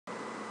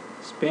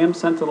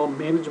SpamSentinel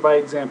Manage By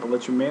Example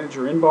lets you manage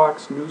your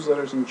inbox,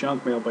 newsletters, and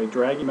junk mail by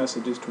dragging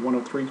messages to one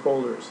of three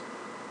folders: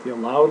 the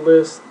allowed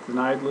list,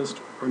 denied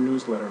list, or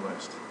newsletter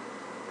list.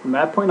 From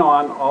that point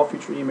on, all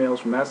future emails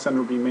from that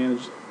sender will be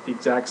managed the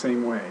exact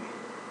same way.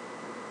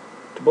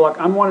 To block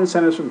unwanted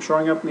senders from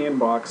showing up in the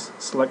inbox,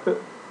 select the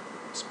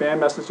spam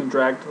message and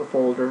drag it to the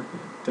folder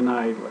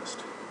Denied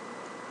List.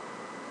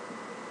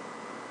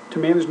 To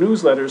manage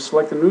newsletters,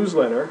 select the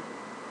newsletter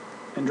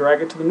and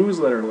drag it to the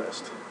newsletter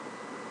list.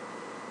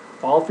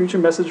 All future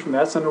messages from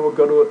that sender will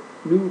go to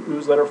a new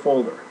newsletter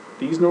folder.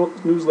 These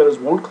newsletters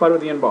won't clutter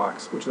the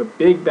inbox, which is a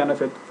big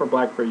benefit for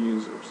Blackberry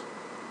users.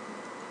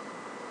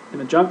 In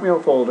the junk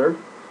mail folder,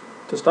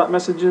 to stop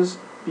messages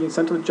being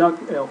sent to the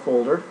junk mail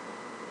folder,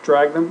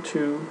 drag them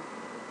to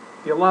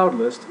the allowed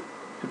list,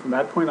 and from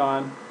that point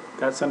on,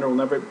 that sender will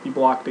never be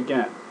blocked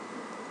again.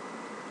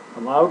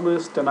 Allowed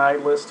list,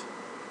 denied list,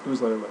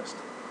 newsletter list.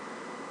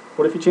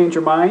 What if you change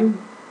your mind?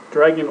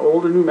 Drag an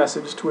old or new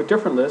message to a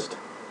different list,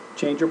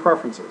 change your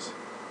preferences.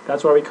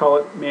 That's why we call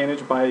it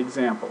Manage by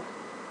Example.